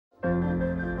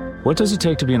What does it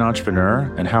take to be an entrepreneur,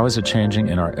 and how is it changing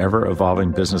in our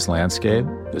ever-evolving business landscape?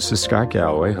 This is Scott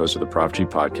Galloway, host of the Prop G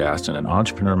podcast and an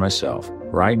entrepreneur myself.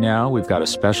 Right now, we've got a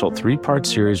special 3-part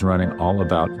series running all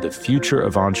about the future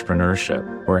of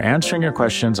entrepreneurship. We're answering your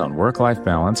questions on work-life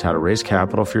balance, how to raise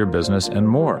capital for your business, and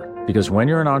more. Because when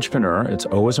you're an entrepreneur, it's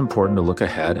always important to look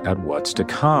ahead at what's to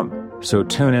come. So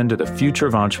tune in to the Future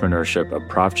of Entrepreneurship, a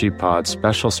Prop G Pod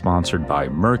special sponsored by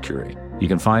Mercury. You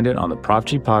can find it on the Prop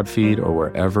G Pod feed or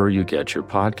wherever you get your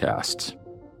podcasts.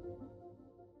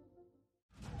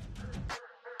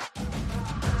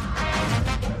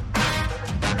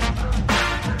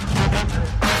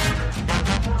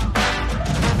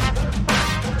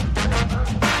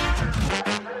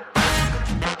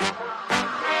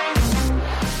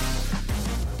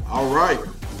 All right.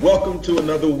 Welcome to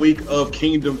another week of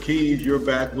Kingdom Keys. You're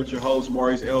back with your hosts,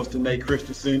 Maurice Elston, Nate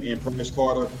Christensen, and Prentice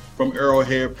Carter from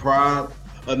Arrowhead Pride.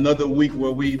 Another week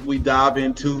where we dive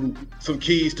into some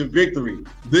keys to victory.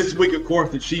 This week, of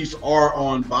course, the Chiefs are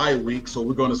on bye week, so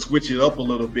we're going to switch it up a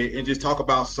little bit and just talk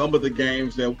about some of the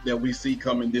games that we see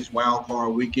coming this wild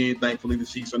card weekend. Thankfully, the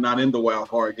Chiefs are not in the wild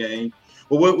card game.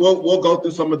 But we'll go through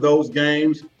some of those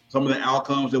games, some of the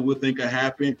outcomes that we think will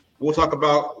happen. We'll talk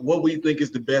about what we think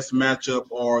is the best matchup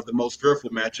or the most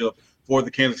fearful matchup for the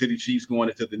Kansas City Chiefs going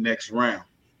into the next round.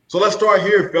 So let's start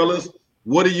here, fellas.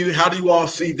 How do you all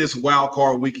see this wild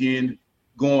card weekend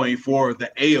going for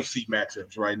the AFC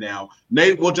matchups right now?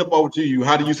 Nate, we'll jump over to you.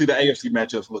 How do you see the AFC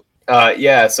matchups look?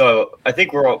 Yeah, so I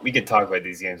think we can talk about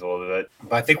these games a little bit,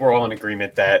 but I think we're all in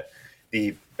agreement that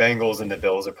the Bengals and the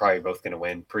Bills are probably both going to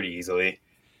win pretty easily.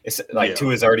 It's like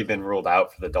Tua has already been ruled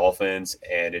out for the Dolphins,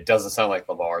 and it doesn't sound like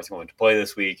Lamar is going to play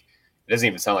this week. It doesn't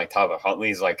even sound like Tyler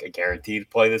Huntley is like a guaranteed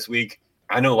play this week.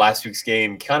 I know last week's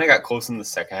game kind of got close in the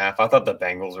second half. I thought the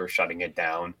Bengals were shutting it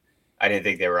down. I didn't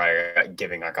think they were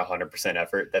giving like 100%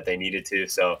 effort that they needed to.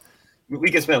 So we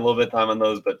can spend a little bit of time on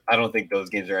those, but I don't think those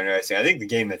games are interesting. I think the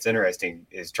game that's interesting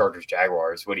is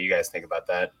Chargers-Jaguars. What do you guys think about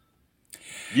that?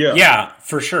 Yeah,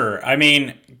 for sure. I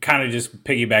mean, kind of just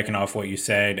piggybacking off what you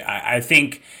said, I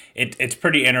think it's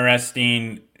pretty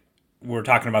interesting. We're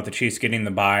talking about the Chiefs getting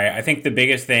the bye. I think the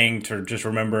biggest thing to just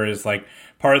remember is like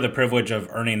part of the privilege of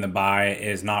earning the bye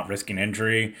is not risking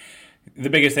injury. The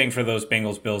biggest thing for those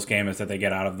Bengals-Bills game is that they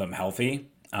get out of them healthy.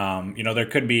 There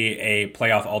could be a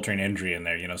playoff-altering injury in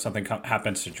there. Something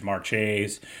happens to Jamar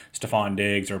Chase, Stephon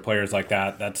Diggs, or players like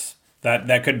that.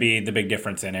 That could be the big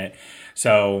difference in it.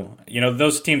 So,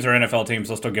 those teams are NFL teams.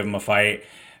 They'll still give them a fight.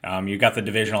 You got the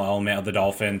divisional element of the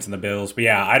Dolphins and the Bills. But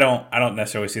yeah, I don't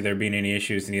necessarily see there being any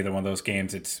issues in either one of those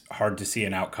games. It's hard to see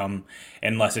an outcome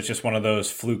unless it's just one of those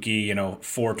fluky,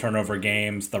 4 turnover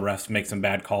games. The refs make some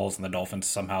bad calls and the Dolphins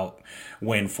somehow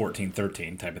win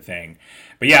 14-13 type of thing.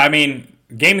 But yeah, I mean,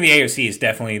 game of the AFC is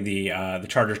definitely the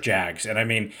Chargers-Jags. And I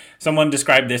mean, someone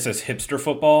described this as hipster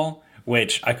football,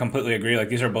 which I completely agree. Like,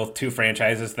 these are both two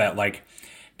franchises that, like,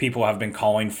 people have been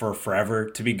calling for forever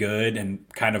to be good and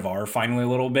kind of are finally a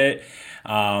little bit.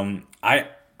 Some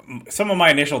of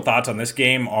my initial thoughts on this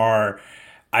game are,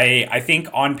 I think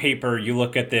on paper, you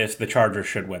look at this, the Chargers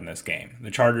should win this game.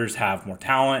 The Chargers have more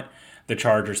talent. The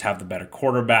Chargers have the better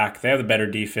quarterback. They have the better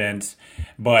defense.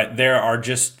 But there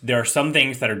are some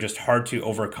things that are just hard to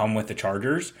overcome with the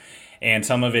Chargers. And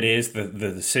some of it is the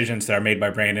decisions that are made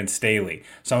by Brandon Staley.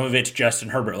 Some of it's Justin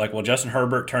Herbert. Like, will Justin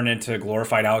Herbert turn into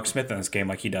glorified Alex Smith in this game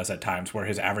like he does at times, where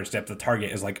his average depth of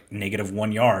target is like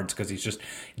 -1 yards because he's just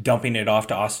dumping it off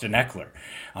to Austin Eckler?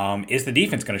 Is the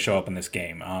defense going to show up in this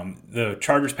game? The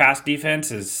Chargers' pass defense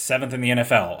is 7th in the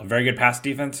NFL, a very good pass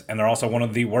defense, and they're also one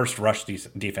of the worst rush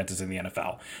defenses in the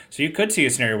NFL. So you could see a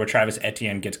scenario where Travis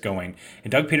Etienne gets going,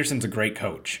 and Doug Peterson's a great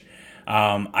coach.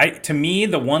 To me,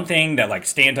 the one thing that like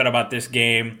stands out about this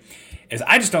game is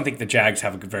I just don't think the Jags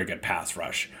have a very good pass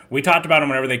rush. We talked about them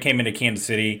whenever they came into Kansas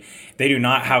City. They do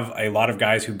not have a lot of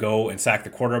guys who go and sack the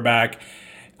quarterback.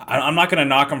 I'm not going to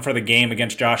knock them for the game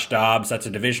against Josh Dobbs. That's a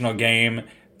divisional game.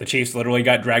 The Chiefs literally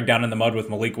got dragged down in the mud with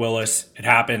Malik Willis. It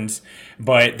happens.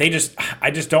 But I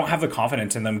just don't have the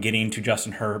confidence in them getting to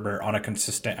Justin Herbert on a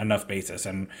consistent enough basis.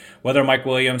 And whether Mike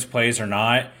Williams plays or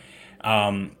not,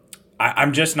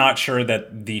 I'm just not sure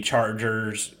that the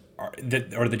Chargers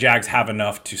or the Jags have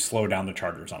enough to slow down the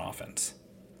Chargers on offense.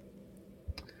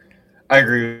 I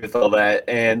agree with all that.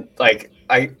 And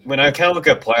when I kind of look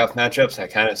at playoff matchups, I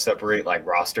kind of separate like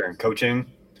roster and coaching.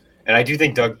 And I do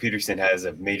think Doug Peterson has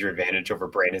a major advantage over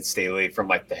Brandon Staley from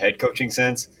like the head coaching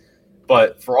sense.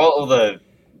 But for all of the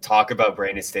talk about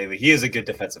Brandon Staley, he is a good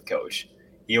defensive coach.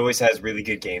 He always has really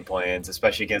good game plans,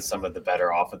 especially against some of the better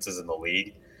offenses in the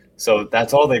league. So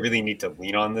that's all they really need to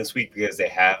lean on this week because they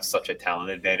have such a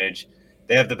talent advantage.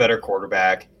 They have the better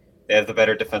quarterback. They have the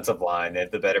better defensive line. They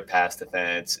have the better pass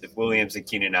defense. If Williams and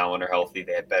Keenan Allen are healthy,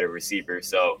 they have better receivers.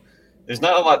 So there's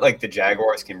not a lot like the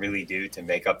Jaguars can really do to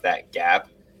make up that gap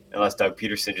unless Doug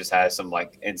Peterson just has some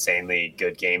like insanely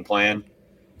good game plan.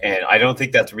 And I don't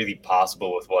think that's really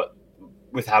possible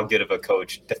with how good of a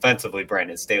coach defensively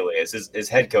Brandon Staley is. His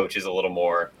head coach is a little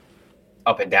more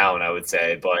up and down, I would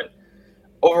say. But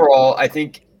overall, I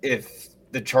think if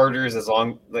the Chargers,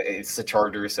 it's the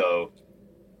Chargers, so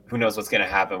who knows what's going to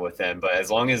happen with them. But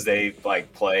as long as they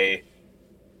like play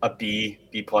a B+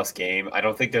 game, I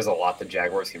don't think there's a lot the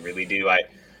Jaguars can really do.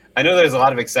 I know there's a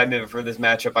lot of excitement for this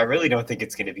matchup. I really don't think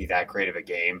it's going to be that great of a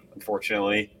game,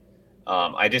 unfortunately.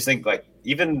 I just think like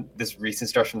even this recent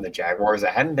stretch from the Jaguars,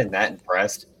 I hadn't been that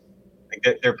impressed.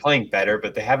 Like they're playing better,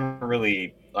 but they haven't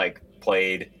really like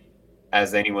played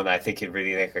as anyone that I think could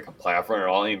really make like a playoff run at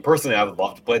all. I mean, personally, I would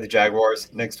love to play the Jaguars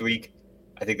next week.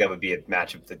 I think that would be a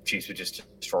matchup the Chiefs would just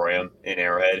destroy them in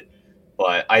Arrowhead.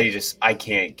 But I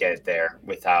can't get there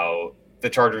with how the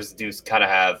Chargers do kind of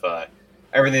have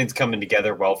everything's coming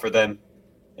together well for them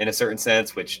in a certain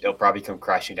sense, which it'll probably come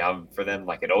crashing down for them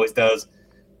like it always does.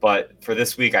 But for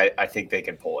this week, I think they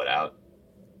can pull it out.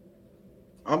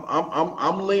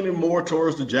 I'm leaning more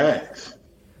towards the Jags.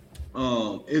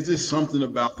 Is this something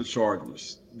about the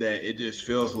Chargers that it just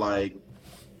feels like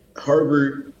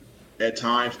Herbert at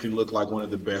times can look like one of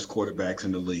the best quarterbacks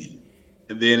in the league,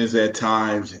 and then is at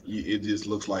times it just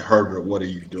looks like, Herbert, what are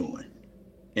you doing?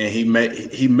 And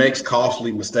he makes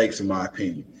costly mistakes, in my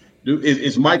opinion.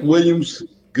 Is Mike Williams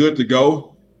good to go?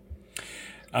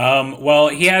 Well,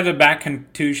 he had a back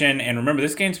contusion, and remember,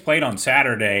 this game's played on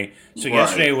Saturday, so right.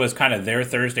 Yesterday was kind of their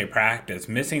Thursday practice.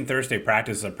 Missing Thursday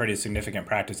practice is a pretty significant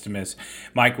practice to miss.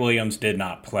 Mike Williams did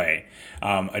not play.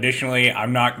 Additionally,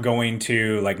 I'm not going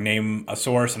to name a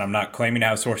source, and I'm not claiming to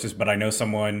have sources, but I know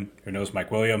someone who knows Mike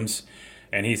Williams,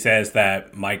 and he says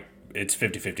that it's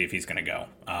 50-50 if he's going to go.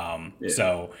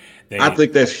 So I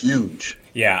think that's huge.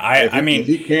 Yeah, I mean, if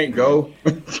he can't go,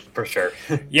 for sure.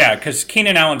 Yeah, because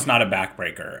Keenan Allen's not a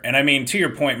backbreaker, and I mean, to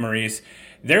your point, Maurice,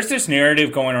 there's this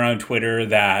narrative going around Twitter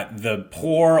that the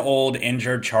poor old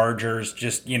injured Chargers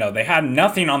just, they had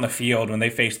nothing on the field when they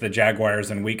faced the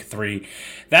Jaguars in Week 3.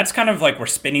 That's kind of like we're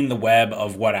spinning the web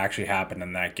of what actually happened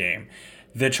in that game.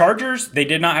 The Chargers, they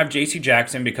did not have J.C.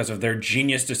 Jackson because of their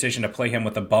genius decision to play him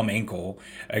with a bum ankle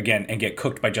again and get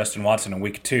cooked by Justin Watson in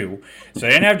Week 2. So they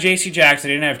didn't have J.C. Jackson,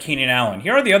 they didn't have Keenan Allen.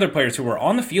 Here are the other players who were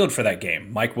on the field for that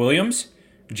game. Mike Williams,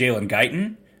 Jalen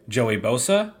Guyton, Joey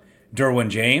Bosa, Derwin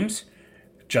James,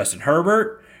 Justin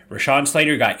Herbert. Rashawn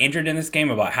Slater got injured in this game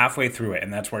about halfway through it,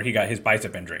 and that's where he got his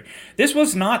bicep injury. This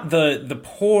was not the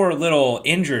poor little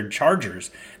injured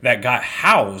Chargers that got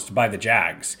housed by the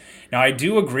Jags. Now, I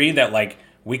do agree that,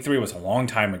 Week 3 was a long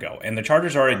time ago, and the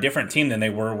Chargers are a different team than they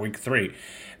were Week 3.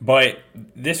 But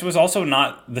this was also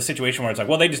not the situation where it's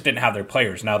they just didn't have their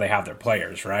players. Now they have their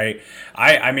players, right?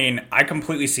 I mean, I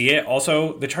completely see it.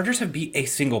 Also, the Chargers have beat a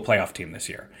single playoff team this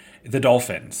year, the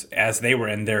Dolphins, as they were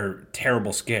in their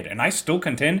terrible skid. And I still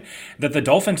contend that the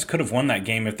Dolphins could have won that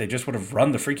game if they just would have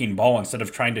run the freaking ball instead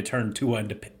of trying to turn Tua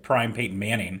into prime Peyton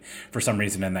Manning for some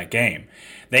reason in that game.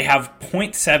 They have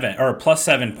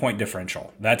 +7 point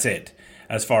differential. That's it,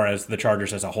 as far as the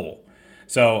Chargers as a whole.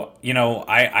 So,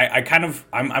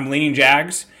 I'm leaning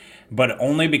Jags, but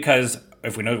only because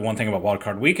if we know one thing about Wild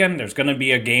Card Weekend, there's going to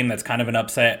be a game that's kind of an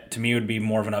upset. To me, it would be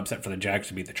more of an upset for the Jags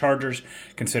to beat the Chargers,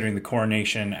 considering the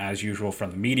coronation, as usual,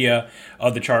 from the media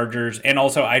of the Chargers. And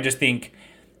also, I think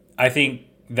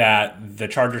that the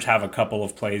Chargers have a couple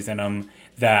of plays in them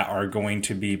that are going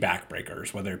to be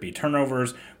backbreakers, whether it be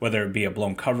turnovers, whether it be a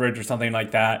blown coverage or something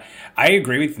like that. I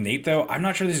agree with Nate, though. I'm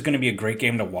not sure this is going to be a great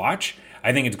game to watch.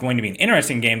 I think it's going to be an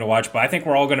interesting game to watch, but I think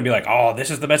we're all going to be like, oh,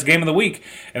 this is the best game of the week.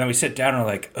 And then we sit down and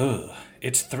we're like, ugh,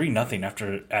 it's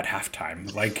 3-0 at halftime.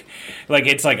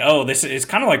 This is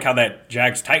kind of like how that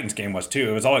Jags-Titans game was, too.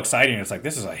 It was all exciting. It's like,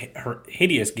 this is a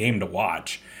hideous game to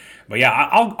watch. But yeah,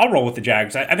 I'll roll with the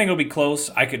Jags. I think it'll be close.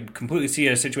 I could completely see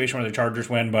a situation where the Chargers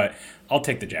win, but I'll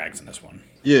take the Jags in this one.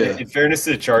 Yeah. In fairness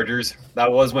to the Chargers,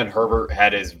 that was when Herbert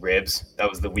had his ribs. That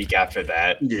was the week after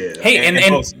that. Yeah. Hey, and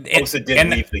Bosa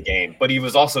didn't leave the game, but he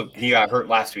got hurt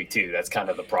last week too. That's kind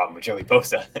of the problem with Joey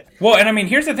Bosa. Well, and I mean,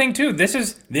 here's the thing too. This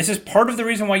is part of the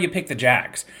reason why you pick the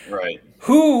Jags. Right.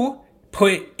 Who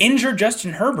put injured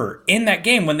Justin Herbert in that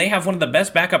game when they have one of the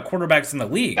best backup quarterbacks in the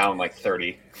league? Down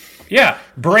 30. Yeah,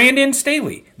 Brandon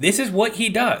Staley. This is what he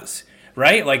does,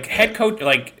 right? Head coach,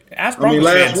 ask Broncos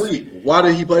fans. Last week, why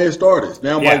did he play his starters?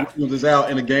 Now Mike Williams is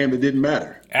out in a game that didn't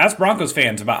matter. Ask Broncos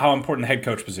fans about how important the head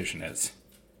coach position is.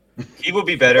 He will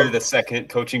be better the second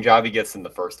coaching job he gets than the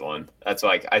first one. That's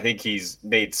I think he's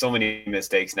made so many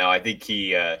mistakes now. I think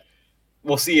he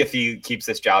we'll see if he keeps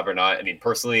this job or not. I mean,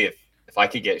 personally, if I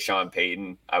could get Sean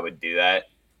Payton, I would do that.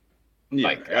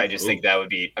 Yeah, I just think that would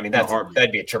be. I mean,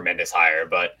 that'd be a tremendous hire.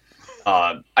 But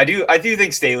I do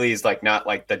think Staley is like not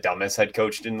like the dumbest head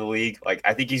coach in the league. Like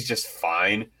I think he's just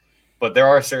fine. But there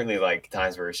are certainly like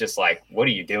times where it's just like, what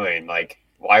are you doing? Like,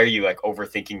 why are you like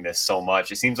overthinking this so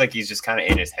much? It seems like he's just kind of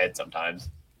in his head sometimes.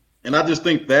 And I just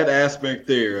think that aspect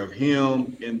there of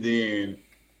him and then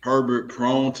Herbert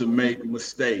prone to make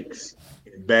mistakes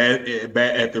bad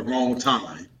at the wrong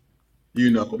time,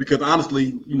 because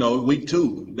honestly, week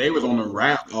 2, they was on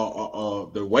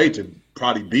the way to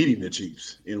probably beating the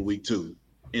Chiefs in week 2.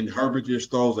 And Herbert just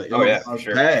throws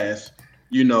pass,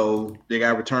 they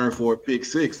got returned for a pick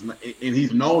 6. And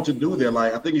he's known to do that.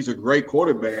 Like, I think he's a great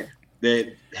quarterback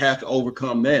that has to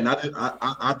overcome that. And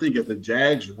I think if the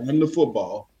Jags run the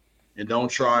football and don't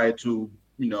try to,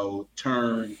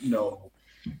 turn,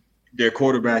 their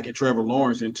quarterback and Trevor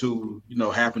Lawrence into,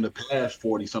 having to pass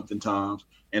 40-something times,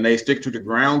 and they stick to the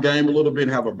ground game a little bit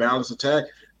and have a balanced attack,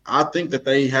 I think that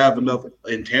they have enough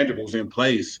intangibles in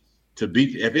place to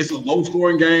beat. If it's a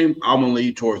low-scoring game, I'm going to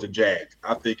lead towards the Jags.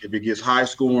 I think if it gets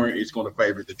high-scoring, it's going to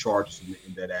favor the Chargers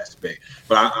in that aspect.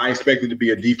 But I expect it to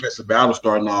be a defensive battle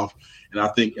starting off, and I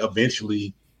think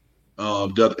eventually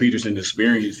Doug Peterson's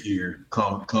experience here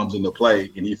comes into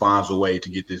play, and he finds a way to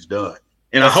get this done.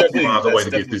 And I hope he finds a way to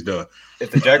get this done.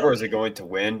 If the Jaguars are going to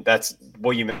win, that's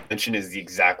what you mentioned is the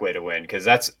exact way to win, because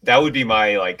that would be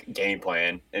my like game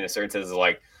plan in a certain sense. Is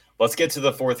like, let's get to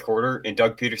the fourth quarter, and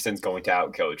Doug Peterson's going to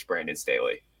outcoach Brandon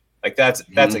Staley. Like that's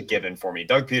a given for me.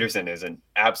 Doug Peterson is an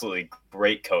absolutely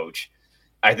great coach.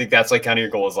 I think that's like kind of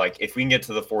your goal is like if we can get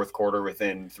to the fourth quarter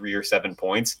within 3 or 7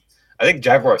 points, I think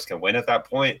Jaguars can win at that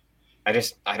point. I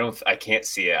can't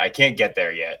see it. I can't get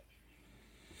there yet.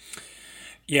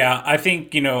 Yeah, I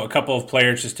think, a couple of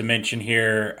players just to mention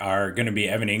here are going to be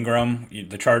Evan Ingram.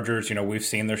 The Chargers, we've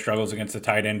seen their struggles against the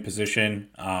tight end position.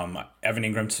 Evan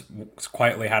Ingram's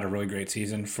quietly had a really great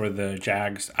season for the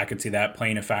Jags. I could see that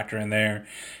playing a factor in there.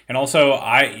 And also,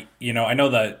 I know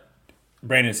that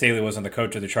Brandon Staley wasn't the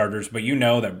coach of the Chargers, but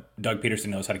that Doug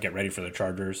Peterson knows how to get ready for the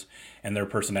Chargers and their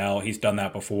personnel. He's done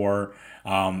that before.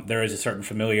 There is a certain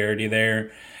familiarity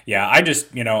there. Yeah, I just,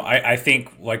 I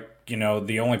think like,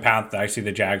 the only path that I see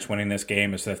the Jags winning this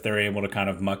game is if they're able to kind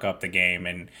of muck up the game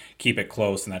and keep it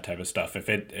close and that type of stuff. If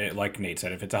it like Nate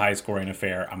said, if it's a high-scoring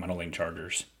affair, I'm going to lean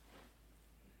Chargers.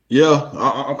 Yeah,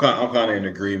 I'm kind of in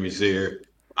agreement here.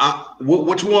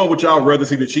 Which one would y'all rather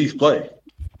see the Chiefs play?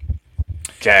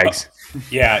 Jags.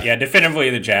 Yeah, definitively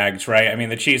the Jags, right? I mean,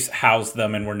 the Chiefs housed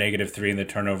them and were -3 in the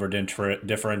turnover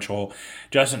differential.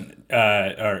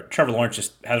 Trevor Lawrence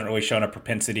just hasn't really shown a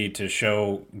propensity to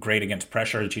show great against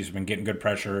pressure. The Chiefs have been getting good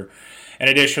pressure. And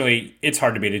additionally, it's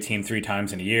hard to beat a team 3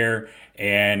 times in a year.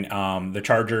 And the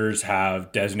Chargers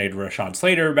have designated Rashawn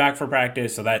Slater back for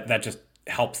practice, so that just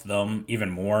helps them even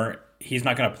more. He's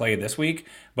not going to play this week,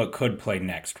 but could play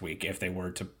next week if they were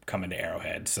to come into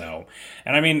Arrowhead. So,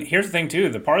 and I mean, here's the thing too.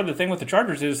 The part of the thing with the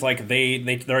Chargers is like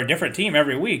they're a different team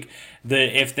every week.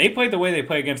 If they played the way they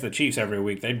play against the Chiefs every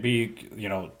week, they'd be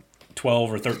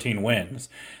 12 or 13 wins.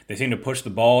 They seem to push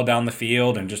the ball down the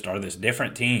field and just are this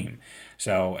different team.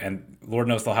 So, and Lord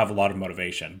knows they'll have a lot of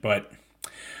motivation, but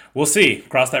we'll see.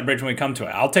 Cross that bridge when we come to it.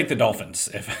 I'll take the Dolphins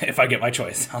if I get my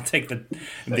choice. I'll take the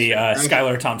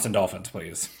Skylar Thompson Dolphins,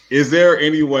 please. Is there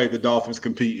any way the Dolphins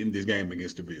compete in this game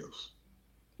against the Bills?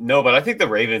 No, but I think the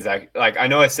Ravens, I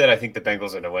know I said I think the Bengals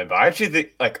are going to win, but I actually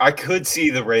think I could see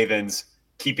the Ravens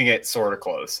keeping it sort of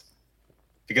close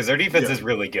because their defense is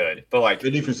really good. But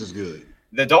their defense is good.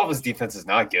 The Dolphins' defense is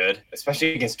not good,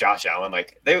 especially against Josh Allen.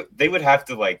 They would have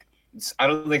to I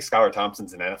don't think Skylar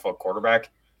Thompson's an NFL quarterback.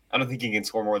 I don't think he can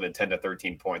score more than 10 to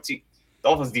 13 points.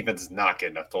 Dolphins' defense is not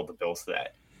good enough to hold the Bills to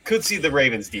that. Could see the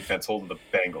Ravens' defense holding the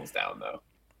Bengals down, though.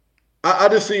 I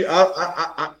just see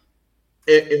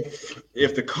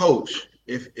if the coach,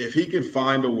 if he can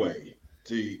find a way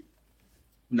to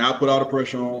not put all the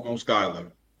pressure on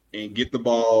Skylar and get the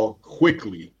ball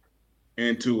quickly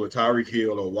into a Tyreek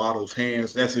Hill or Waddle's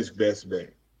hands, that's his best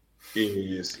bet.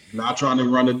 Is not trying to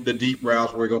run the deep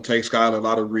routes where he's going to take Skylar a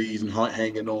lot of reads and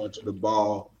hanging on to the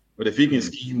ball. But if he can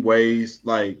scheme ways,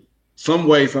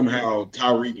 somehow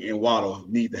Tyreek and Waddle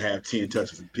need to have 10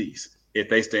 touches apiece if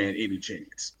they stand any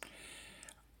chance.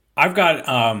 I've got,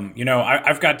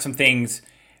 I've got some things.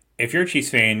 If you're a Chiefs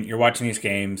fan, you're watching these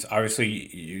games.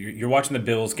 Obviously, you're watching the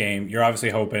Bills game. You're obviously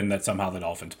hoping that somehow the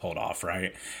Dolphins pull it off,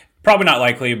 right? Probably not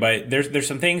likely, but there's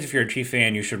some things if you're a Chiefs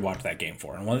fan you should watch that game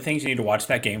for. And one of the things you need to watch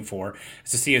that game for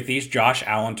is to see if these Josh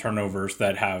Allen turnovers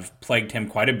that have plagued him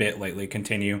quite a bit lately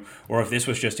continue, or if this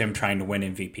was just him trying to win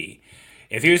MVP.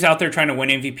 If he was out there trying to win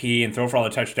MVP and throw for all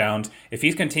the touchdowns, if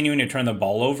he's continuing to turn the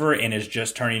ball over and is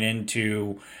just turning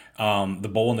into the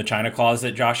bull in the china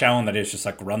closet, Josh Allen, that is just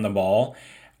like run the ball,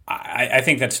 I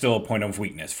think that's still a point of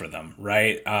weakness for them,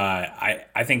 right?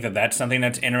 I think that's something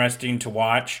that's interesting to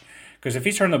watch, because if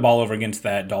he's turning the ball over against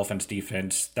that Dolphins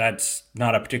defense, that's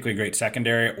not a particularly great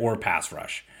secondary or pass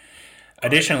rush.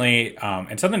 Additionally,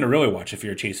 and something to really watch if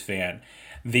you're a Chiefs fan,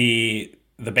 the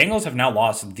Bengals have now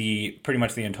lost pretty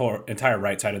much the entire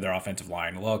right side of their offensive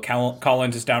line. Well,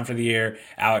 Collins is down for the year.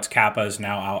 Alex Kappa is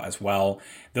now out as well.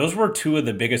 Those were two of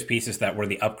the biggest pieces that were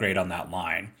the upgrade on that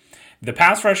line. The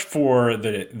pass rush for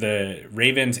the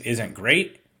Ravens isn't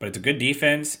great, but it's a good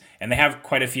defense, and they have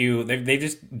quite a few. They've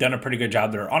just done a pretty good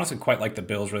job. They're honestly quite like the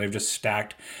Bills, where they've just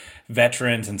stacked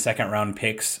veterans and second-round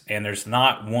picks, and there's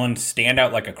not one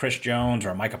standout like a Chris Jones or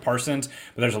a Micah Parsons,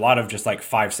 but there's a lot of just like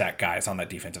 5-sack guys on that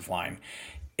defensive line.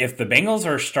 If the Bengals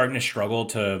are starting to struggle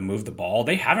to move the ball,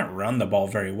 they haven't run the ball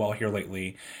very well here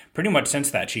lately, pretty much since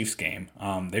that Chiefs game.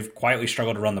 They've quietly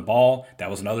struggled to run the ball.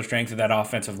 That was another strength of that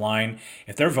offensive line.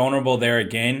 If they're vulnerable there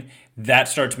again, that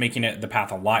starts making the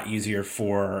path a lot easier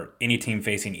for any team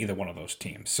facing either one of those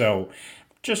teams. So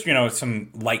just, some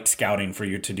light scouting for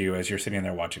you to do as you're sitting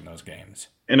there watching those games.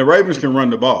 And the Ravens can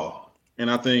run the ball. And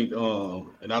I think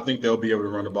they'll be able to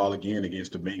run the ball again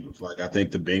against the Bengals. Like, I think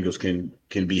the Bengals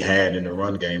can be had in the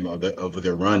run game of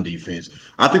their run defense.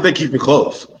 I think they keep it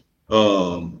close.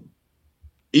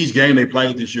 Each game they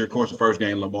played this year, of course, the first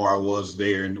game Lamar was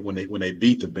there when they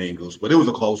beat the Bengals, but it was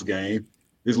a close game.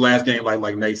 This last game,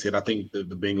 like Nate said, I think the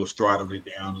Bengals throttled it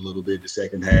down a little bit the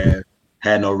second half.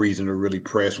 Had no reason to really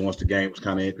press once the game was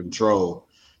kind of in control.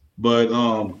 But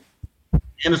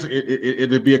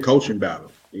it'd be a coaching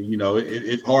battle.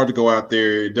 It's hard to go out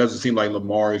there. It doesn't seem like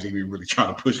Lamar is even really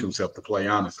trying to push himself to play,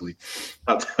 honestly.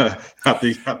 I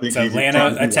think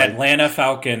it's Atlanta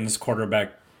Falcons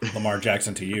quarterback Lamar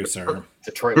Jackson to you, sir.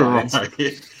 Detroit Lions.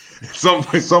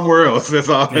 Somewhere else. That's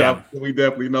all. Yeah. We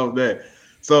definitely know that.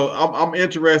 So I'm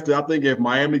interested. I think if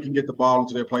Miami can get the ball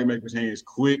into their playmakers' hands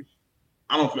quick,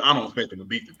 I don't expect them to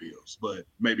beat the Bills, but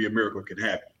maybe a miracle could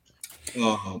happen.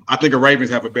 I think the Ravens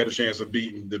have a better chance of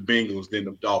beating the Bengals than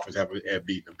the Dolphins have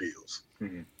beaten the Bills.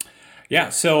 Mm-hmm. Yeah,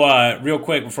 so real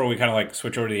quick before we kind of like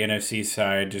switch over to the NFC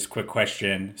side, just quick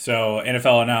question. So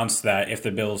NFL announced that if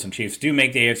the Bills and Chiefs do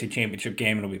make the AFC Championship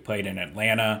game, it'll be played in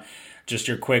Atlanta. Just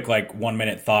your quick 1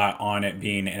 minute thought on it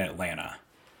being in Atlanta.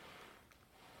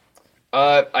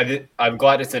 I'm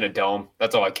glad it's in a dome.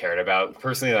 That's all I cared about.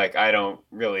 Personally, I don't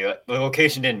really – the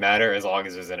location didn't matter as long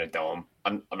as it was in a dome.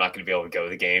 I'm not going to be able to go to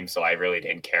the game, so I really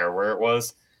didn't care where it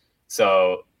was.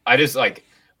 So I just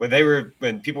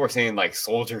when people were saying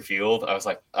Soldier Field, I was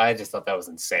I just thought that was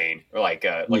insane. Or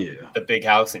the Big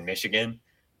House in Michigan.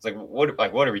 It's what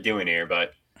are we doing here?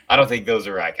 But I don't think those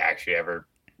are actually ever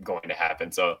going to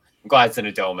happen. So I'm glad it's in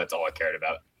a dome. That's all I cared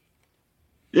about.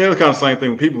 Yeah, it's kind of the same thing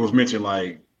when people was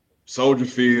mentioning Soldier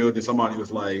Field, and somebody was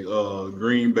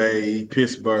Green Bay,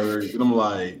 Pittsburgh, and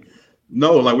I'm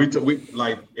no,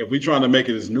 if we're trying to make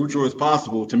it as neutral as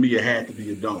possible, to me it had to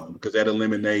be a dome because that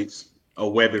eliminates a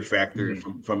weather factor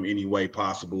from any way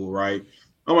possible, right?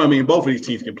 I mean, both of these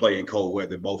teams can play in cold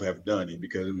weather. Both have done it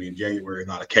because January is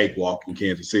not a cakewalk in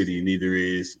Kansas City, and neither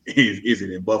is it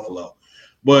in Buffalo.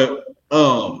 But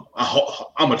I'm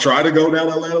gonna try to go down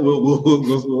to Atlanta.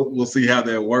 We'll see how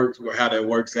that works or how that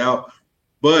works out.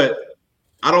 But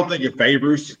I don't think it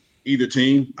favors either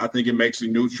team. I think it makes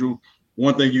it neutral.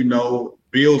 One thing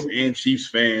Bills and Chiefs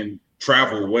fan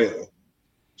travel well.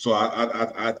 So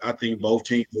I think both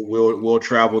teams will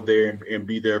travel there and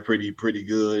be there pretty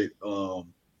good.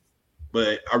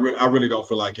 But I really don't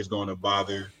feel like it's going to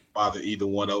bother either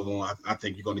one of them. I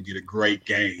think you're going to get a great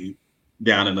game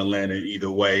down in Atlanta either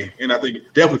way. And I think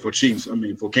definitely for Chiefs,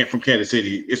 from Kansas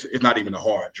City, it's not even a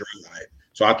hard drive.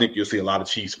 So I think you'll see a lot of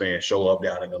Chiefs fans show up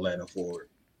down in Atlanta for it.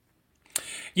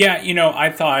 Yeah, I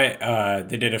thought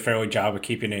they did a fairly job of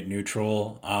keeping it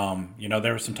neutral.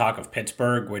 There was some talk of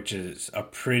Pittsburgh, which is a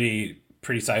pretty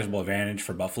sizable advantage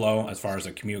for Buffalo as far as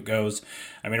the commute goes.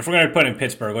 If we're going to put in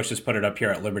Pittsburgh, let's just put it up here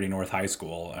at Liberty North High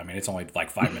School. It's only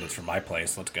 5 minutes from my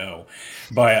place. Let's go.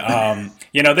 But,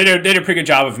 they did a pretty good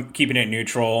job of keeping it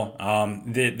neutral.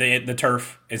 The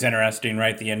turf is interesting,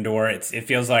 right? The indoor. It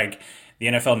feels like the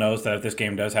NFL knows that if this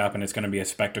game does happen, it's going to be a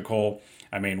spectacle.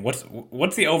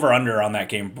 What's the over-under on that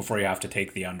game before you have to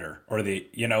take the under? Or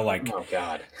oh,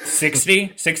 God.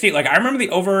 60? I remember the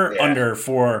over-under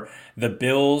for the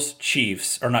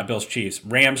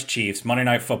Rams-Chiefs, Monday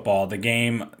Night Football, the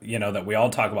game, that we all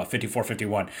talk about,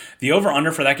 54-51. The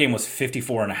over-under for that game was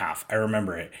 54.5. I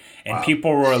remember it. And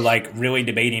people were, really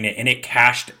debating it, and it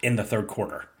cashed in the third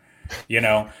quarter.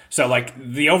 So like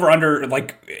the over under,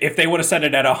 like if they would have set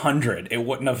it at 100, it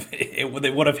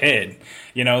would have hit,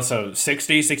 so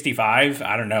 60, 65,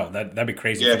 I don't know, that'd be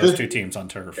crazy for those two teams on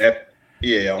turf.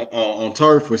 On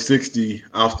turf for 60,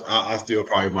 I still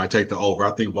probably might take the over.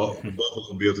 I think both the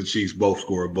Buffalo Bills and Chiefs both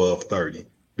score above 30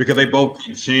 because they both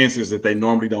take chances that they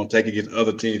normally don't take against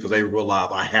other teams because they realize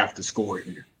I have to score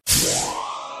here.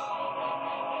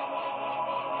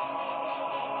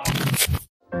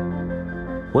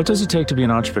 What does it take to be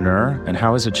an entrepreneur, and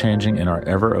how is it changing in our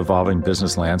ever-evolving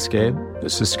business landscape?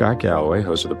 This is Scott Galloway,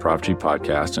 host of the Prop G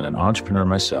podcast and an entrepreneur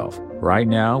myself. Right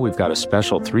now, we've got a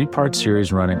special 3-part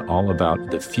series running all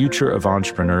about the future of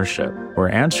entrepreneurship. We're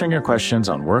answering your questions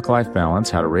on work-life balance,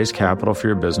 how to raise capital for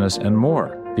your business, and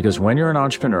more. Because when you're an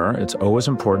entrepreneur, it's always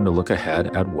important to look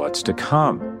ahead at what's to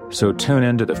come. So tune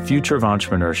in to the Future of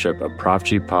Entrepreneurship, a Prop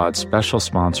G pod special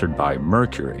sponsored by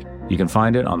Mercury. You can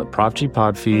find it on the Prop G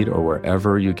Pod feed or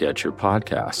wherever you get your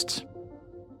podcasts.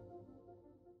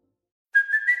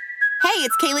 Hey,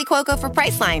 it's Kaylee Cuoco for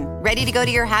Priceline. Ready to go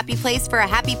to your happy place for a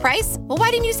happy price? Well, why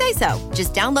didn't you say so?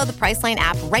 Just download the Priceline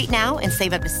app right now and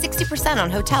save up to 60% on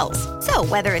hotels. So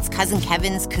whether it's Cousin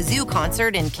Kevin's Kazoo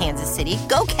Concert in Kansas City,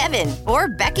 go Kevin, or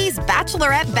Becky's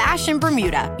Bachelorette Bash in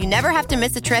Bermuda, you never have to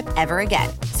miss a trip ever again.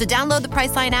 So download the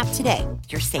Priceline app today.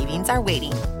 Your savings are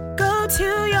waiting. Go to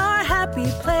your happy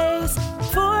place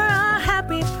for a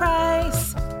happy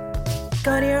price.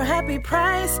 Go to your happy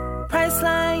price,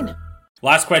 Priceline.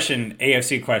 Last question,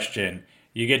 AFC question.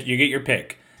 You get your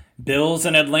pick. Bills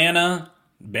in Atlanta,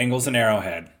 Bengals in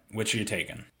Arrowhead. Which are you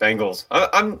taking? Bengals.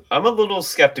 I'm a little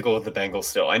skeptical of the Bengals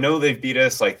still. I know they've beat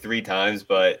us like 3 times,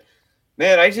 but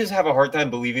man, I just have a hard time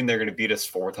believing they're going to beat us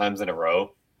 4 times in a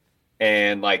row.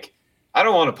 And like, I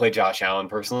don't want to play Josh Allen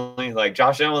personally. Like,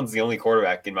 Josh Allen's the only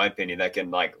quarterback, in my opinion, that can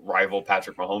like rival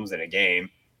Patrick Mahomes in a game.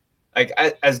 Like,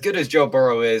 as good as Joe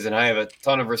Burrow is, and I have a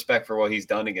ton of respect for what he's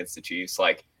done against the Chiefs,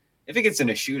 like, if it gets in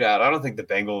a shootout, I don't think the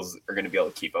Bengals are going to be able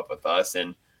to keep up with us.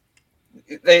 And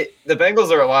the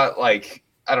Bengals are a lot like,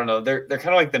 I don't know, they're kind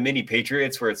of like the mini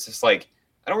Patriots, where it's just like,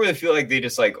 I don't really feel like they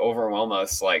just like overwhelm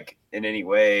us like in any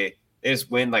way. They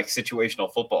just win like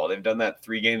situational football. They've done that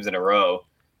 3 games in a row.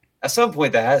 At some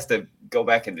point, that has to go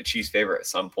back into Chiefs' favor at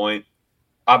some point.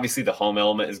 Obviously, the home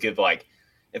element is good. Like,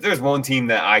 if there's one team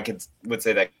that I would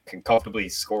say that can comfortably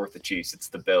score with the Chiefs, it's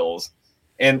the Bills.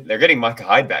 And they're getting Micah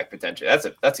Hyde back potentially.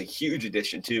 That's a huge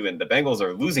addition too. And the Bengals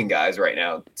are losing guys right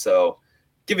now. So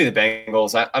give me the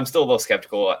Bengals. I'm still a little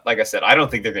skeptical. Like I said, I don't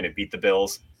think they're going to beat the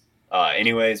Bills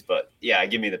anyways. But yeah,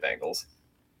 give me the Bengals.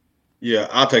 Yeah,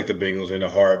 I'll take the Bengals in a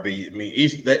heartbeat. I mean,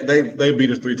 they beat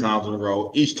us 3 times in a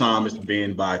row. Each time it's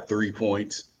been by 3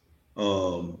 points.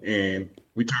 And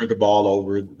we turned the ball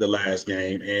over the last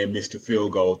game and missed a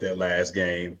field goal that last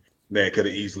game that could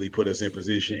have easily put us in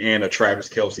position, and a Travis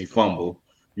Kelce fumble,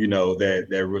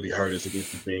 that really hurt us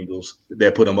against the Bengals.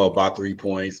 That put them up by 3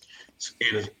 points.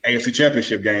 In the AFC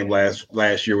Championship game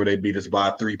last year where they beat us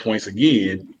by 3 points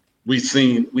again, we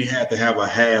had to have a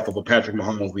half of a Patrick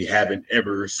Mahomes we haven't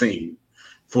ever seen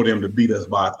for them to beat us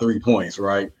by 3 points,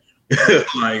 right?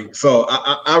 So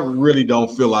I really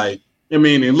don't feel like,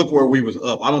 and look where we was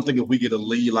up. I don't think if we get a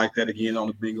lead like that again on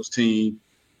the Bengals team,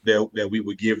 that we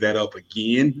would give that up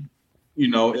again,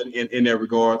 in that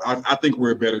regard. I think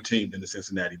we're a better team than the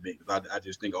Cincinnati Bengals. I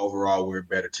just think overall we're a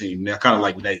better team. Now, kind of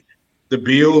like Nate, the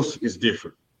Bills is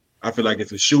different. I feel like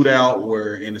it's a shootout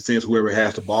where, in a sense, whoever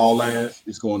has the ball last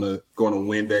is going to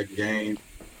win that game.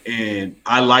 And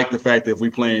I like the fact that if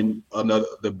we playing the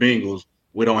Bengals,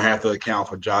 we don't have to account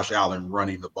for Josh Allen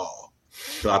running the ball.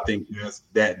 So I think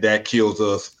that kills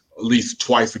us at least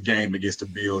twice a game against the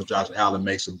Bills. Josh Allen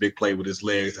makes a big play with his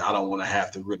legs. I don't want to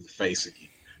have to really face it.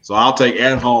 So I'll take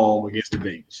at home against the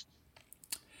Bengals.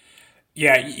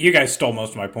 Yeah, you guys stole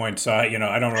most of my points. So, I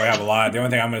don't really have a lot. The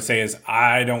only thing I'm going to say is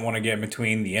I don't want to get in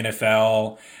between the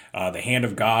NFL, the hand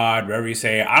of God, whatever you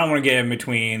say. I don't want to get in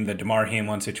between the Damar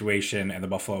Hamlin situation and the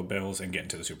Buffalo Bills and get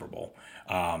into the Super Bowl.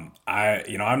 I'm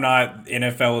not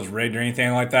NFL is rigged or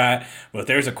anything like that. But if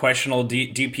there's a questionable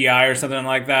DPI or something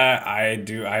like that, I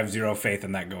have zero faith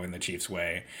in that going the Chiefs'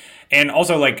 way. And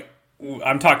also, like,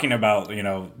 I'm talking about,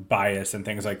 bias and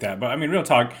things like that. But real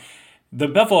talk, the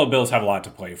Buffalo Bills have a lot to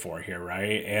play for here,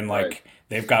 right? And like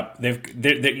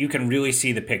you can really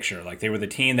see the picture. Like, they were the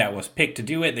team that was picked to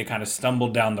do it. They kind of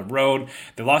stumbled down the road.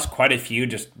 They lost quite a few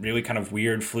just really kind of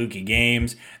weird, fluky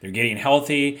games. They're getting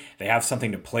healthy. They have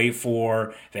something to play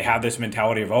for. They have this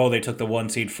mentality of, they took the 1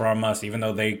 seed from us, even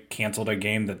though they canceled a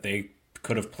game that they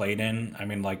could have played in.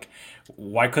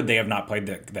 Why could they have not played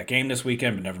that game this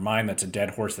weekend? But never mind, that's a dead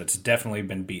horse that's definitely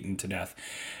been beaten to death.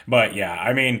 But yeah,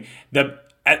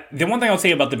 the one thing I'll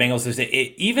say about the Bengals is that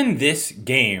even this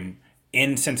game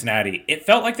in Cincinnati, it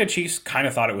felt like the Chiefs kind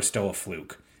of thought it was still a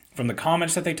fluke. From the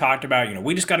comments that they talked about,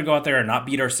 we just got to go out there and not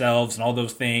beat ourselves and all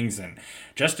those things. And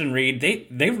Justin Reid,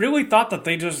 they really thought that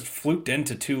they just fluked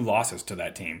into 2 losses to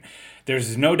that team.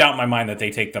 There's no doubt in my mind that they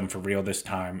take them for real this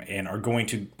time and are going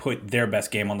to put their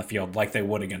best game on the field like they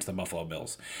would against the Buffalo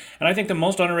Bills. And I think the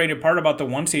most underrated part about the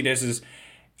 1 seed is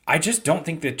I just don't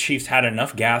think the Chiefs had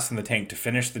enough gas in the tank to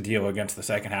finish the deal against the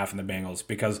second half in the Bengals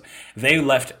because they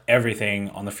left everything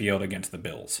on the field against the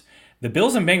Bills. The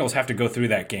Bills and Bengals have to go through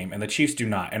that game, and the Chiefs do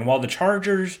not. And while the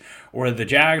Chargers or the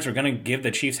Jags are going to give the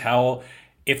Chiefs hell,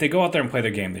 if they go out there and play their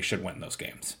game, they should win those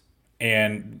games.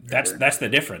 And that's the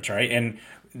difference, right? And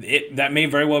that may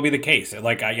very well be the case.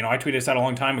 Like, I tweeted this out a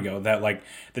long time ago that, like,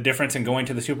 the difference in going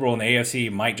to the Super Bowl in the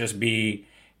AFC might just be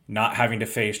not having to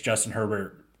face Justin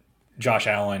Herbert, Josh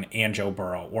Allen, and Joe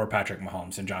Burrow, or Patrick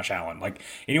Mahomes and Josh Allen. Like,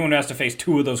 anyone who has to face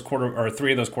 3 of those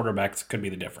quarterbacks could be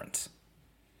the difference.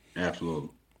 Absolutely.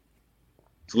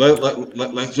 So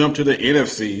let's jump to the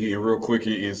NFC real quick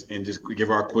and just give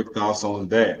our quick thoughts on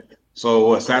that.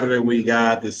 So Saturday we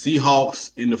got the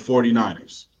Seahawks and the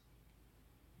 49ers.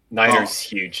 Niners,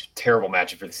 huge. Terrible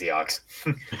matchup for the Seahawks.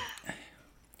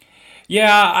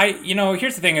 Yeah,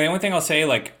 here's the thing. The only thing I'll say,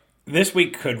 like, this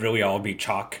week could really all be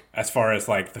chalk as far as,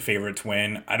 like, the favorites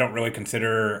win. I don't really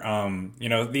consider,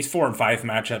 these 4 and 5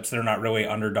 matchups, they're not really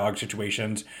underdog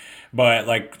situations. But,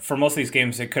 like, for most of these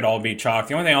games, it could all be chalk.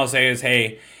 The only thing I'll say is,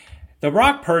 hey, the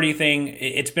Brock Purdy thing,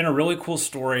 it's been a really cool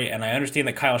story, and I understand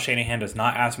that Kyle Shanahan does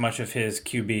not ask much of his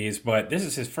QBs, but this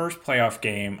is his first playoff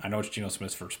game. I know it's Geno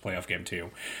Smith's first playoff game,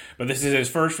 too. But this is his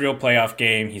first real playoff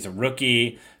game. He's a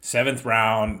rookie, 7th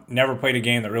round, never played a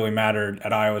game that really mattered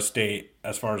at Iowa State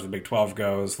as far as the Big 12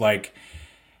 goes. Like,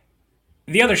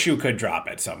 the other shoe could drop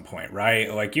at some point,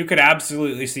 right? Like, you could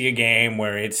absolutely see a game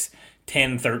where it's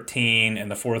 10-13 in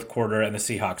the 4th quarter and the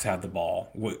Seahawks have the ball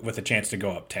with a chance to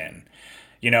go up 10.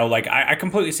 I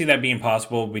completely see that being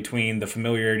possible between the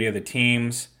familiarity of the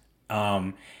teams.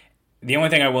 The only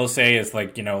thing I will say is,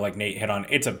 like Nate hit on,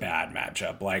 it's a bad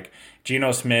matchup. Like,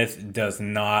 Geno Smith does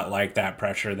not like that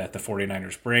pressure that the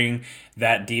 49ers bring.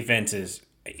 That defense is,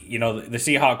 the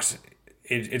Seahawks,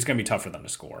 it's going to be tough for them to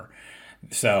score.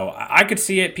 So I could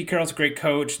see it. Pete Carroll's a great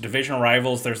coach. Divisional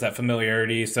rivals, there's that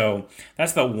familiarity. So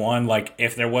that's the one, like,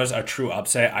 if there was a true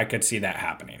upset, I could see that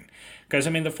happening. Because,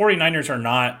 the 49ers are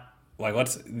not, like,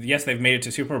 yes, they've made it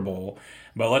to Super Bowl,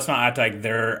 but let's not act like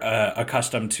they're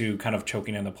accustomed to kind of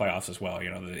choking in the playoffs as well. The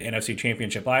NFC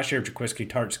Championship last year, Jaquiski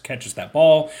Tartt catches that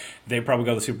ball. They probably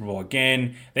go to the Super Bowl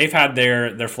again. They've had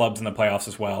their flubs in the playoffs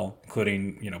as well,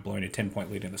 including, blowing a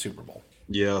 10-point lead in the Super Bowl.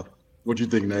 Yeah. What do you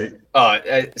think, Nate?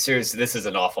 Seriously, this is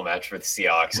an awful match for the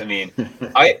Seahawks.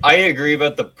 I agree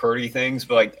about the Purdy things,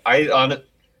 but, like,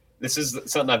 this is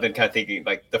something I've been kind of thinking.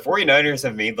 Like, the 49ers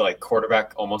have made the, like,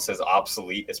 quarterback almost as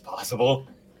obsolete as possible.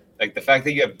 Like, the fact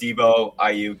that you have Debo,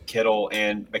 Ayuk, Kittle,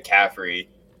 and McCaffrey,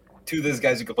 2 of those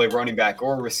guys who can play running back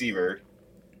or receiver,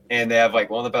 and they have, like,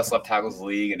 one of the best left tackles in the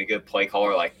league and a good play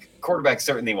caller. Like, quarterbacks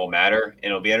certainly will matter, and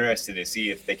it'll be interesting to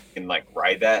see if they can, like,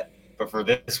 ride that. But for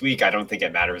this week, I don't think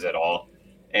it matters at all.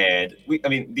 And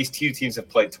these 2 teams have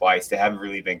played twice. They haven't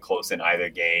really been close in either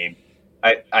game.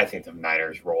 I think the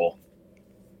Niners roll.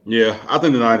 Yeah, I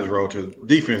think the Niners roll too.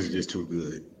 Defense is just too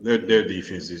good. Their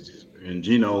defense is just, and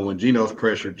when Geno's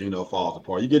pressured, Geno falls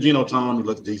apart. You get Geno time, he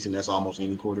looks decent. That's almost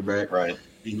any quarterback, right,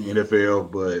 in the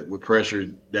NFL. But with pressure,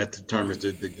 that determines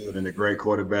the good and the great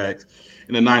quarterbacks.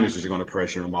 And the Niners are going to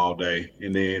pressure them all day,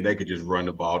 and then they could just run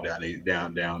the ball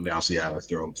down Seattle's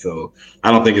throat. So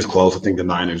I don't think it's close. I think the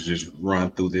Niners just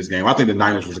run through this game. I think the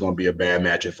Niners was going to be a bad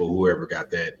matchup for whoever got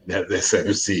that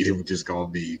 7th seed. It was just going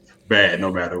to be bad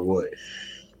no matter what.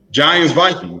 Giants,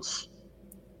 Vikings.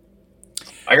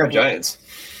 I got Giants.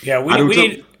 Yeah, we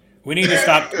need to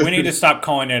stop. We need to stop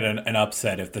calling it an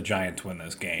upset if the Giants win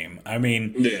this game.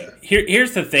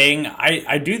 Here's the thing.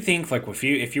 I do think, like,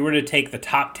 if you were to take the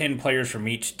top 10 players from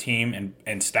each team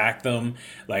and stack them,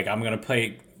 like, I'm gonna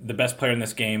play the best player in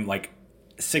this game, like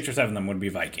 6 or 7 of them would be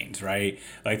Vikings, right?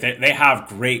 Like, they have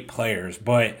great players,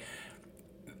 but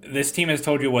this team has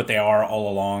told you what they are all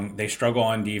along. They struggle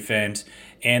on defense.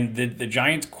 And the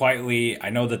Giants quietly,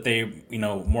 I know that they,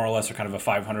 more or less are kind of a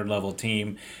 500 level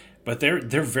team, but they're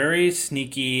very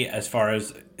sneaky as far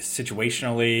as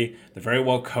situationally. They're very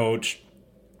well coached.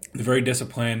 They're very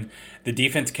disciplined. The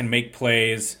defense can make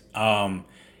plays.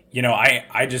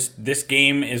 This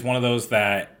game is one of those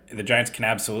that the Giants can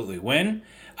absolutely win.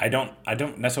 I don't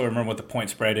necessarily remember what the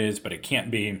point spread is, but it can't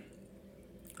be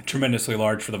tremendously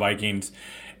large for the Vikings.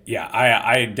 Yeah,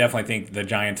 I definitely think the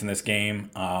Giants in this game.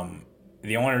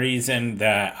 The only reason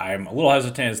that I'm a little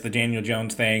hesitant is the Daniel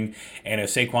Jones thing, and if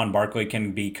Saquon Barkley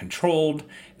can be controlled,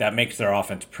 that makes their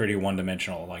offense pretty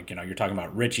one-dimensional. Like, you're talking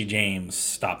about Richie James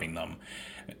stopping them.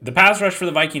 The pass rush for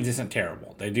the Vikings isn't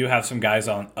terrible. They do have some guys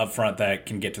up front that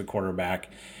can get to the quarterback,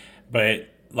 but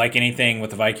like anything with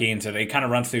the Vikings, it kind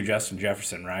of runs through Justin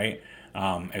Jefferson, right?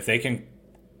 If they can,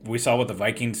 we saw what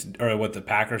the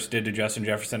Packers did to Justin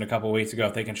Jefferson a couple of weeks ago.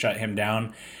 If they can shut him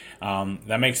down,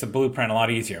 that makes the blueprint a lot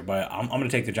easier. But I'm going to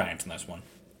take the Giants in this one.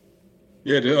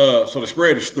 Yeah. So the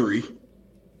spread is 3.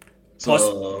 Plus,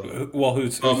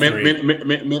 who's 3?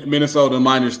 Minnesota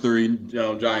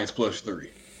 -3. Giants +3.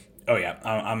 Oh yeah,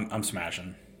 I'm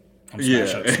smashing.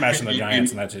 Smashing the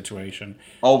Giants in that situation.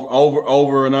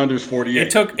 Over and under is 48.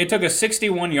 It took a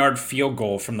 61-yard field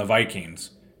goal from the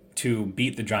Vikings to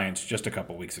beat the Giants just a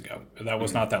couple weeks ago. That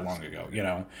was not that long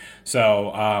ago,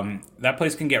 So that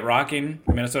place can get rocking.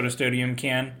 Minnesota Stadium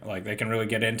can. Like, they can really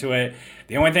get into it.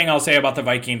 The only thing I'll say about the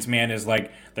Vikings, man, is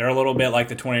like they're a little bit like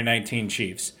the 2019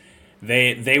 Chiefs.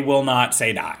 They will not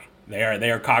say die.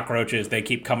 They are cockroaches. They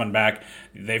keep coming back.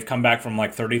 They've come back from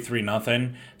like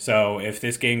 33-0. So if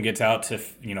this game gets out to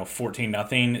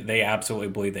 14-0, they absolutely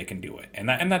believe they can do it, and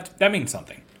that means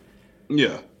something.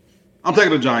 Yeah, I'm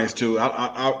taking the Giants too.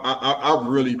 I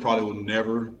really probably will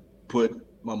never put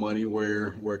my money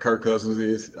where Kirk Cousins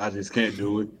is. I just can't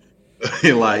do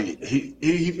it. Like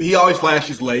he always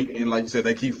flashes late, and like you said,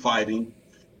 they keep fighting.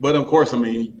 But of course, I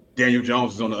mean, Daniel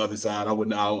Jones is on the other side. I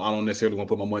don't necessarily want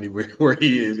to put my money where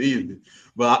he is either.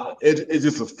 But it's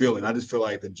just a feeling. I just feel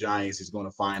like the Giants is going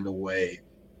to find a way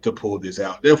to pull this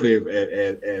out. Definitely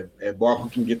if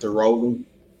Barkley can get to rolling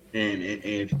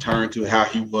and turn to how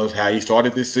he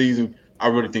started this season, I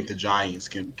really think the Giants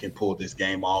can pull this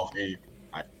game off. And,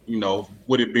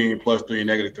 with it being +3 and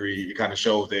 -3, it kind of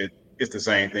shows that it's the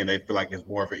same thing. They feel like it's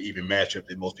more of an even matchup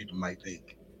than most people might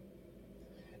think.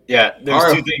 Yeah,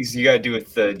 there's two things you got to do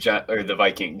with the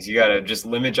Vikings. You got to just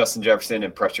limit Justin Jefferson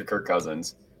and pressure Kirk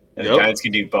Cousins. And the Giants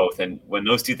can do both. And when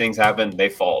those two things happen, they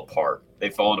fall apart.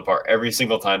 They've fallen apart every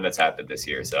single time that's happened this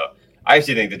year. So I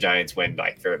actually think the Giants win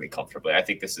fairly comfortably. I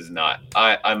think this is not –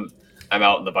 I'm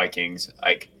out in the Vikings.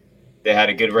 Like, they had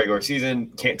a good regular season.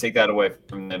 Can't take that away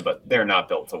from them, but they're not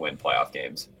built to win playoff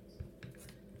games.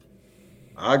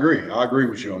 I agree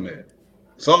with you on that.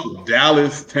 So,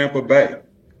 Dallas, Tampa Bay.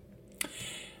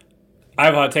 I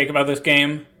have a hot take about this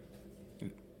game.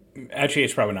 Actually,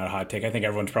 it's probably not a hot take. I think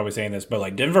everyone's probably saying this, but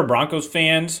like Denver Broncos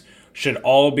fans should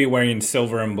all be wearing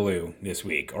silver and blue this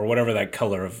week, or whatever that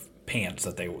color of pants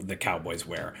that the Cowboys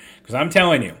wear. Because I'm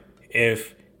telling you,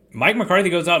 if Mike McCarthy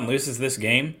goes out and loses this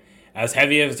game, as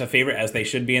heavy as a favorite as they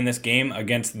should be in this game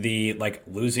against the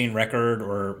losing record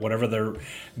or whatever, they're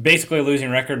basically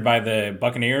losing record by the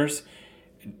Buccaneers,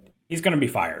 he's going to be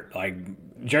fired. Like,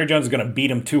 Jerry Jones is going to beat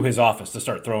him to his office to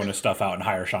start throwing his stuff out and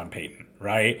hire Sean Payton,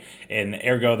 right? And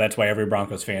ergo, that's why every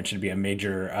Broncos fan should be a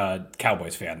major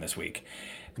Cowboys fan this week.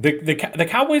 The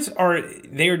Cowboys are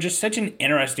just such an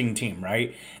interesting team,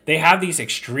 right? They have these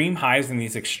extreme highs and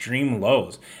these extreme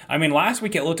lows. I mean, last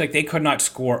week it looked like they could not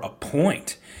score a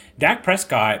point. Dak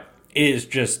Prescott is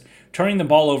just turning the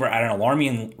ball over at an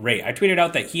alarming rate. I tweeted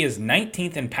out that he is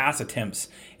 19th in pass attempts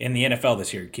in the NFL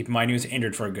this year. Keep in mind he was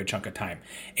injured for a good chunk of time.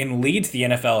 And leads the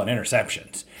NFL in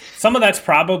interceptions. Some of that's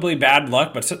probably bad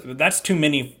luck, but that's too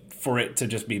many for it to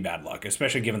just be bad luck,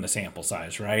 especially given the sample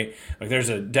size, right? Like, there's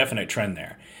a definite trend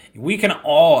there. We can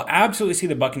all absolutely see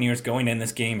the Buccaneers going in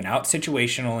this game and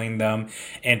out-situationaling them.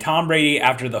 And Tom Brady,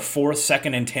 after the 4th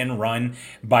 2nd and 10 run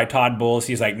by Todd Bowles,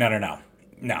 he's like, no.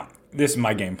 This is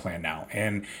my game plan now,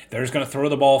 and they're just going to throw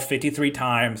the ball 53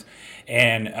 times,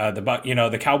 and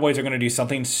the Cowboys are going to do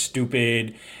something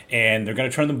stupid, and they're going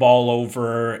to turn the ball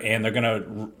over, and they're going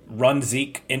to run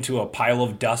Zeke into a pile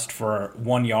of dust for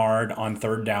 1 yard on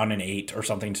 3rd down and 8 or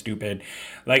something stupid.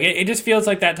 Like, it just feels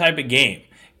like that type of game.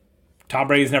 Tom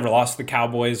Brady's never lost to the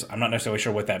Cowboys. I'm not necessarily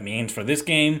sure what that means for this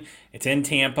game. It's in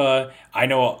Tampa. I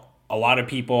know a lot of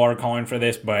people are calling for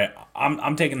this, but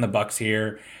I'm taking the Bucs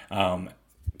here.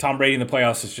 Tom Brady in the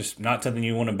playoffs is just not something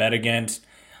you want to bet against.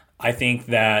 I think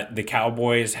that the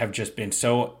Cowboys have just been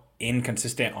so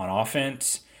inconsistent on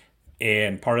offense,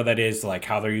 and part of that is like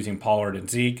how they're using Pollard and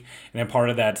Zeke, and then part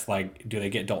of that's like, do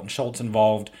they get Dalton Schultz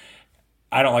involved?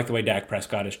 I don't like the way Dak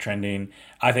Prescott is trending.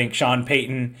 I think, Sean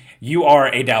Payton, you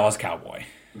are a Dallas Cowboy.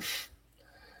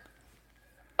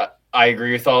 I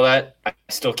agree with all that. I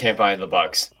still can't buy the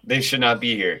Bucs. They should not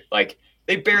be here. Like,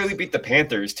 they barely beat the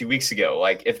Panthers 2 weeks ago.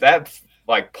 Like, if that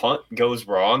punt goes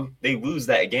wrong, they lose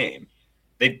that game.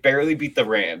 They barely beat the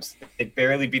Rams. They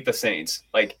barely beat the Saints.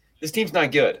 Like, this team's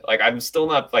not good. Like, I'm still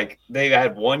not they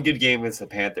had one good game against the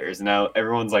Panthers. And now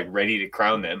everyone's ready to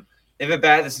crown them. they've been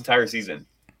bad this entire season.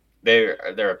 They're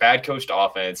a bad coached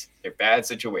offense. They're bad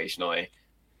situationally.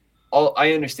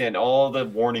 I understand all the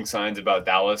warning signs about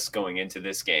Dallas going into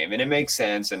this game, and it makes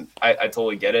sense, and I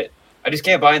totally get it. I just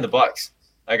can't buy in the Bucs.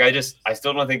 Like, I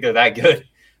still don't think they're that good.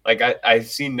 Like, I've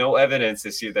seen no evidence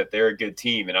this year that they're a good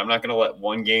team, and I'm not going to let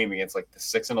one game against, like, the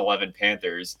 6-11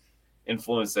 Panthers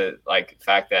influence the, like,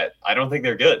 fact that I don't think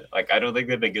they're good. Like, I don't think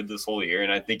they've been good this whole year,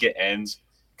 and I think it ends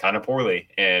kind of poorly,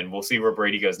 and we'll see where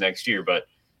Brady goes next year. But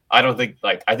I don't think,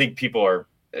 like, I think people are,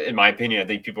 in my opinion, I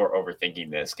think people are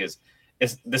overthinking this because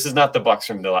this is not the Bucs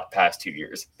from the past 2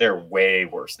 years. They're way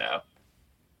worse now.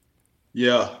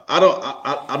 Yeah, I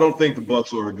don't think the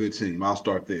Bucs are a good team. I'll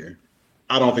start there.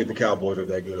 I don't think the Cowboys are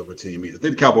that good of a team either. I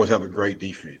think the Cowboys have a great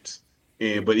defense,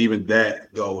 but even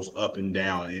that goes up and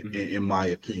down in my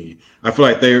opinion. I feel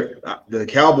like the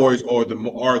Cowboys are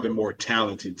the more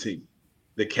talented team.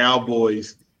 The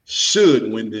Cowboys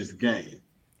should win this game.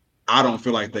 I don't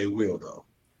feel like they will though.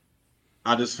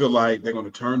 I just feel like they're going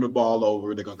to turn the ball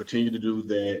over. They're going to continue to do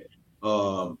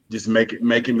that, just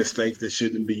making mistakes that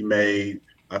shouldn't be made.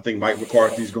 I think Mike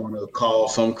McCarthy's going to call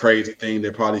some crazy thing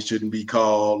that probably shouldn't be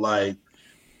called. Like,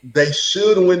 they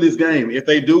should win this game. If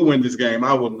they do win this game,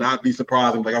 I will not be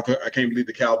surprised. I'm like, I can't believe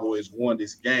the Cowboys won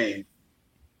this game.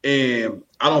 And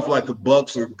I don't feel like the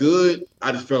Bucs are good.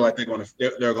 I just feel like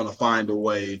they're gonna find a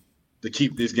way to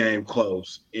keep this game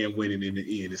close and win it in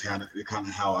the end. It's kind of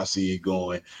how I see it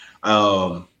going.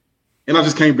 And I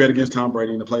just can't bet against Tom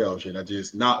Brady in the playoffs yet. I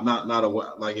just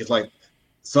it's like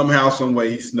somehow, some way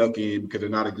he snuck in because they're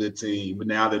not a good team. But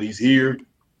now that he's here,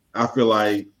 I feel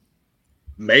like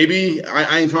maybe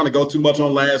I ain't trying to go too much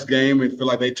on last game and feel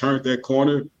like they turned their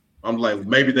corner. I'm like,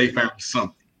 maybe they found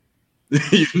something,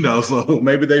 so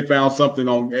maybe they found something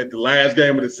at the last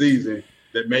game of the season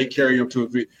that may carry them to a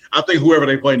victory. I think whoever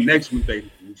they play next week, they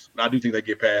lose. But I do think they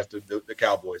get past the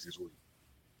Cowboys this week.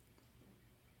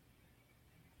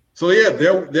 So yeah,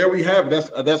 there we have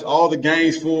it. That's all the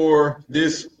games for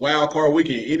this wild card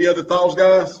weekend. Any other thoughts,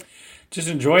 guys? Just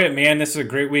enjoy it, man. This is a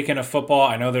great weekend of football.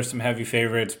 I know there's some heavy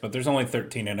favorites, but there's only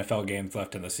 13 NFL games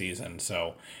left in the season,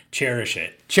 so cherish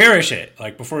it. Cherish it.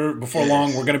 Like before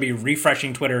long, we're going to be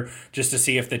refreshing Twitter just to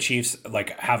see if the Chiefs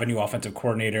have a new offensive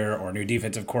coordinator or a new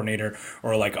defensive coordinator,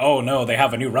 or oh no, they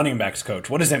have a new running backs coach.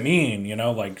 What does it mean?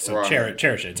 So right.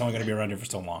 Cherish it. It's only going to be around here for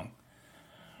so long.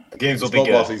 The games will be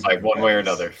good, one way or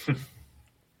another.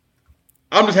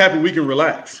 I'm just happy we can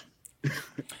relax.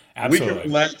 Absolutely. We can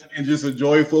relax and just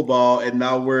enjoy football and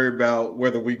not worry about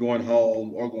whether we're going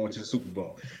home or going to the Super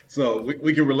Bowl. So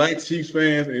we can relax, Chiefs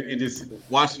fans, and just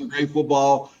watch some great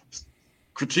football,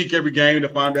 critique every game to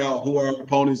find out who our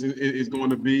opponents is going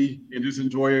to be, and just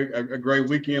enjoy a great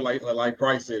weekend. Like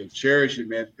Price said, cherish it,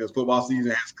 man, because football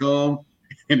season has come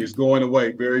and it's going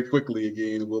away very quickly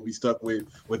again. And we'll be stuck with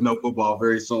no football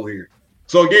very soon here.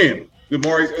 So again, with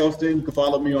Maurice Elston, you can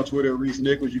follow me on Twitter at Reese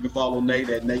Nichols. You can follow Nate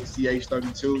at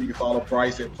NateCH32. You can follow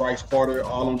Price at Price Carter,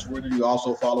 all on Twitter. You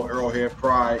also follow Arrowhead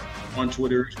Pride on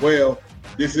Twitter as well.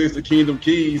 This is the Kingdom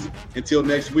Keys. Until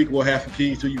next week, we'll have some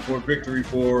keys to you for victory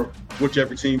for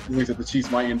whichever team wins that the Chiefs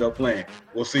might end up playing.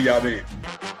 We'll see y'all then.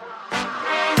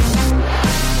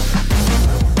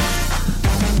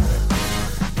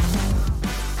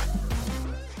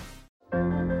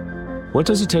 What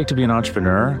does it take to be an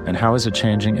entrepreneur, and how is it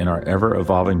changing in our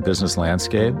ever-evolving business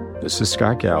landscape? This is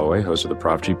Scott Galloway, host of the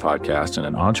Prop G podcast and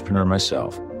an entrepreneur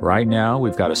myself. Right now,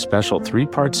 we've got a special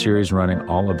 3-part series running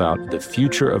all about the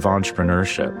future of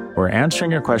entrepreneurship. We're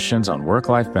answering your questions on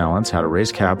work-life balance, how to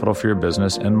raise capital for your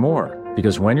business, and more.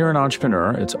 Because when you're an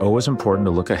entrepreneur, it's always important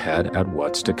to look ahead at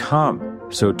what's to come.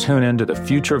 So tune in to the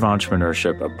Future of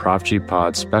Entrepreneurship, a Prop G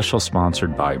pod special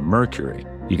sponsored by Mercury.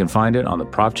 You can find it on the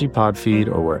Prop G Pod feed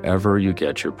or wherever you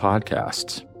get your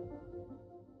podcasts.